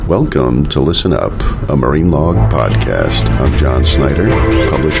Welcome to Listen Up, a Marine Log podcast. I'm John Snyder,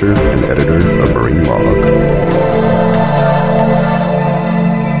 publisher and editor of Marine Log.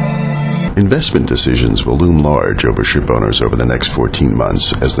 Investment decisions will loom large over ship owners over the next 14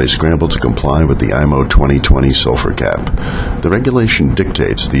 months as they scramble to comply with the IMO 2020 sulfur cap. The regulation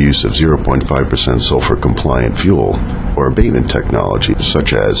dictates the use of 0.5% sulfur-compliant fuel or abatement technology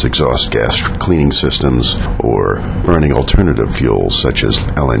such as exhaust gas cleaning systems or burning alternative fuels such as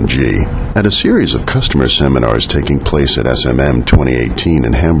LNG. At a series of customer seminars taking place at SMM 2018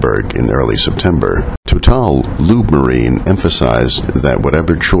 in Hamburg in early September, Total Lubmarine emphasized that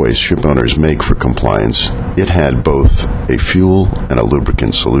whatever choice ship owners make for compliance, it had both a fuel and a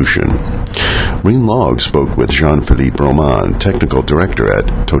lubricant solution. Marine Log spoke with Jean-Philippe Roman, technical director at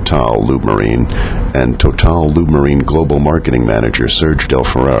Total Lubmarine, and Total Lubmarine Global Marketing Manager Serge Del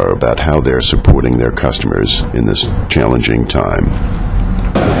Ferrar about how they're supporting their customers in this challenging time.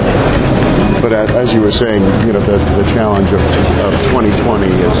 But as you were saying, the challenge of 2020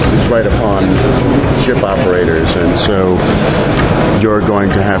 is right upon ship operators, and so you're going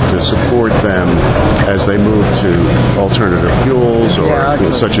to have to support them as they move to alternative fuels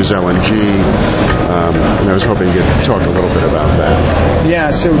such as LNG. And I was hoping you could talk a little bit about that.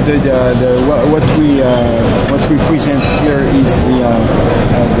 Yeah. So what we present here is the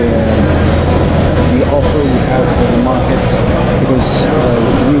offer we have for the market, because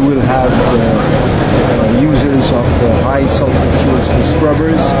we will have users of high sulfur fuels with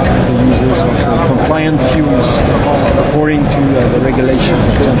scrubbers, the users of compliant fuels according to the regulations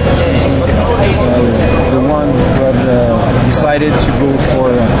of 2020. The one who have decided to go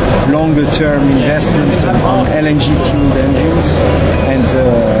for longer term investment on LNG fueled engines, and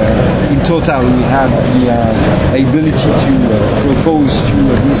in total we have the ability to propose to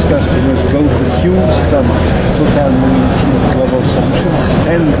these customers both the fuels from Total Marine Fuel Global Solutions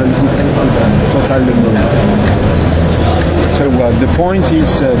and the lubricant from Total Lubmarine. So the point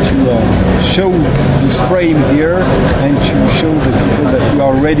is to show this frame here and to show the people that we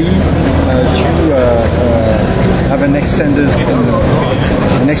are ready to have an extended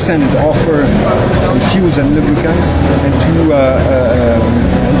offer of fuels and lubricants, and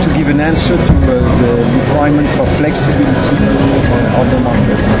to give an answer to the requirement for flexibility of the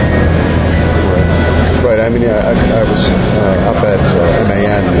market. Right. I mean, I was up at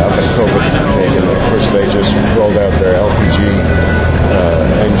MAN, up at Copenhagen. Of course, they just rolled out their LPG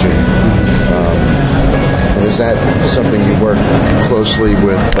engine. And is that something you work closely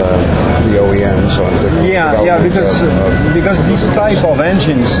with the OEMs on? Because this type of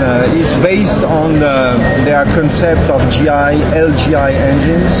engines is based on their concept of LGI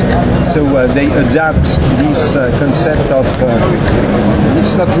engines. So they adapt this concept of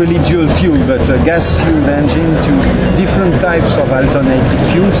it's not really dual fuel, but a gas-fueled engine to different types of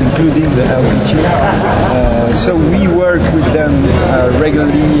alternative fuels, including the LPG. So we work with them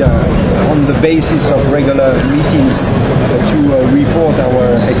regularly on the basis of regular meetings to report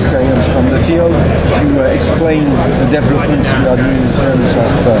our experience from the field, to explain the developments we are doing in terms of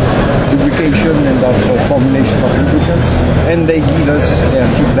lubrication and of formulation of lubricants, and they give us their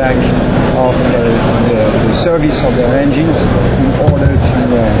feedback of the service of their engines in order to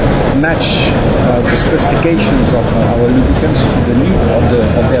match the specifications of our lubricants to the need of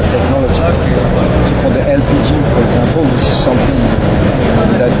their technology. So for the LPG, for example, this is something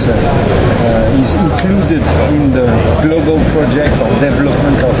that is included in the global project of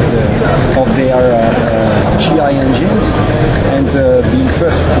development of their GI engines, and the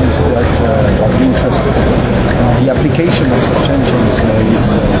application of such engines is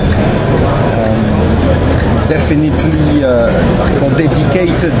definitely for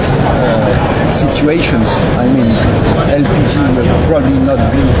dedicated situations. I mean, LPG will probably not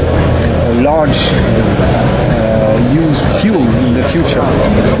be a large used fuel in the future.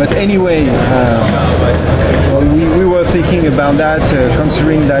 But anyway, we were thinking about that,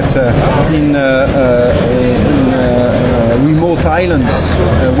 considering that in remote islands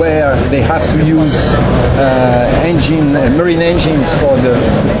where they have to use marine engines for the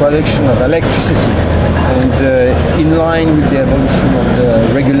production of electricity, and in line with the evolution of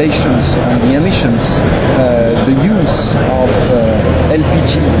the regulations and the emissions, the use of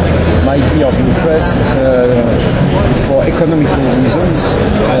LPG might be of interest for economical reasons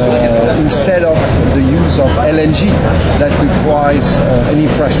instead of the use of LNG that requires an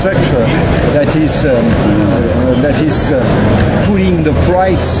infrastructure that is putting the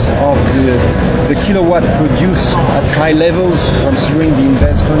price of the kilowatt produced at high levels, considering the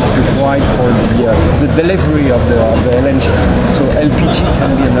investment required for the delivery of the LNG. So LPG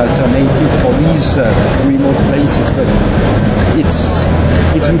can be an alternative for these remote places, but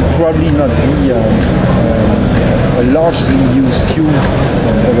it will probably not be a largely used fuel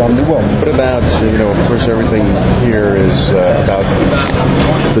around the world. What about, of course, everything here is about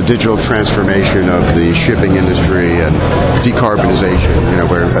the digital transformation of the shipping industry and decarbonization,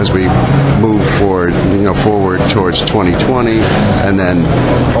 where as we move forward towards 2020 and then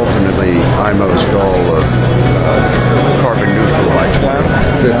ultimately IMO's goal of carbon neutral by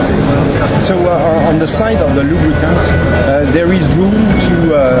 2050. So on the side of the lubricants, there is room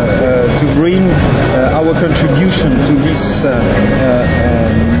to bring our contribution to this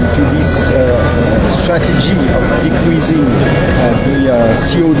strategy of decreasing the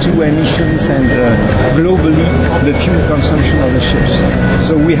CO2 emissions and globally the fuel consumption of the ships.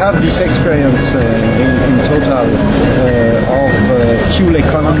 So we have this experience in Total of fuel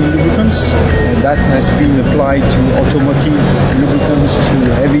economy lubricants, and that has been applied to automotive lubricants, to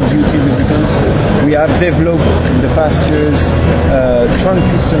heavy-duty lubricants. We have developed in the past years trunk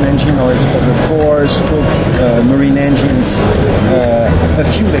piston engine oils for the 4-stroke marine engines, a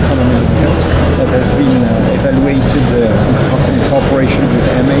fuel economy lubricant that has been evaluated in cooperation with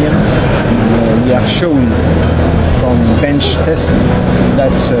MAN. And, we have shown from bench testing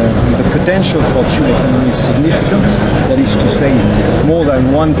that the potential for fuel economy is significant. That is to say, more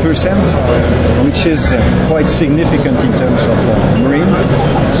than 1%, which is quite significant in terms of marine.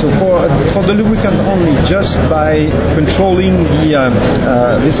 So for the lubricant only, just by controlling the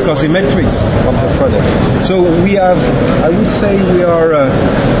viscosimetrics of the product. So we have, I would say, we are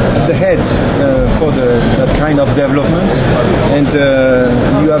at the head for that kind of development. And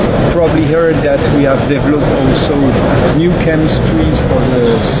you have probably heard that we have developed also new chemistries for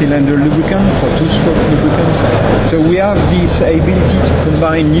the cylinder lubricant, for 2-stroke lubricants. So we have this ability to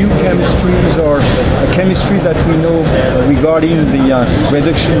combine new chemistries or a chemistry that we know regarding the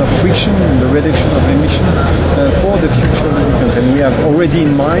reduction of friction and the reduction of emission for the future lubricant. And we have already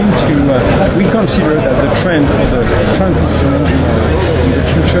in mind we consider that the trend for the trunk piston engine in the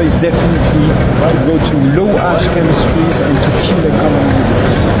future is definitely to go to low ash chemistries and to fuel economy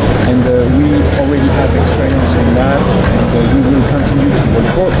lubricants. And we already have experience in that, and we will continue to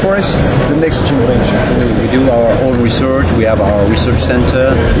work. For us, it's the next generation. We do our own research. We have our research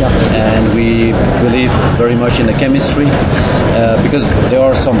center, and we believe very much in the chemistry because there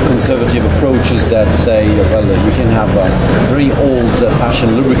are some conservative approaches that say, well, you can have very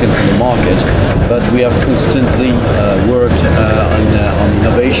old-fashioned lubricants in the market, but we have constantly worked on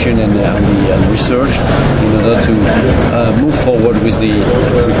innovation and research in order to move forward with the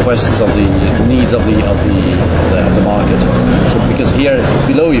requests of the needs of the market. So because here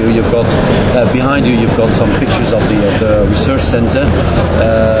below you, you've got behind you, you've got some pictures of the research center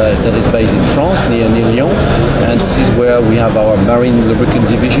that is based in France, near Lyon, and this is where we have our marine lubricant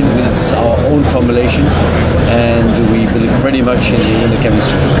division with our own formulations, and we believe pretty much in the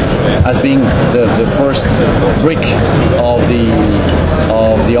chemistry as being the first brick of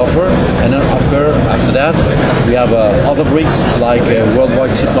the offer, and then after that we have other bricks like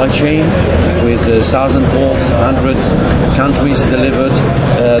worldwide supply chain with 1,000 ports, 100 countries delivered,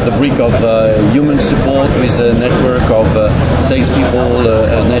 the brick of human support with a network of salespeople,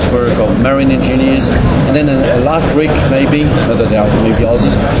 a network of marine engineers, and then a last brick maybe, there are maybe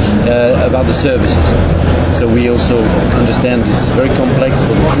others, about the services. So we also understand it's very complex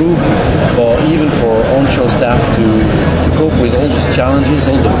for the crew, even for onshore staff to cope with all these challenges,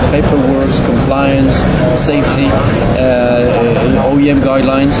 all the paperwork, compliance, safety, OEM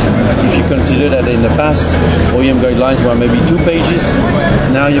guidelines. If you consider that in the past, OEM guidelines were maybe 2 pages,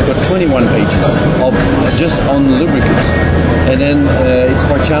 now you've got 21 pages of just on lubricants. And then it's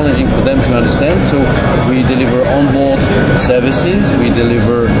quite challenging for them to understand. So we deliver onboard services, we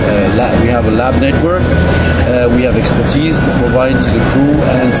deliver, we have a lab network, we have expertise to provide to the crew,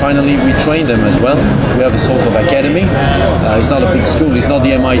 and finally we train them as well. We have a sort of academy. It's not a big school, it's not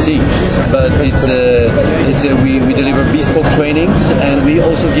the MIT, but we deliver bespoke trainings, and we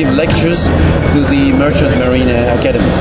also give lectures to the merchant marine academies.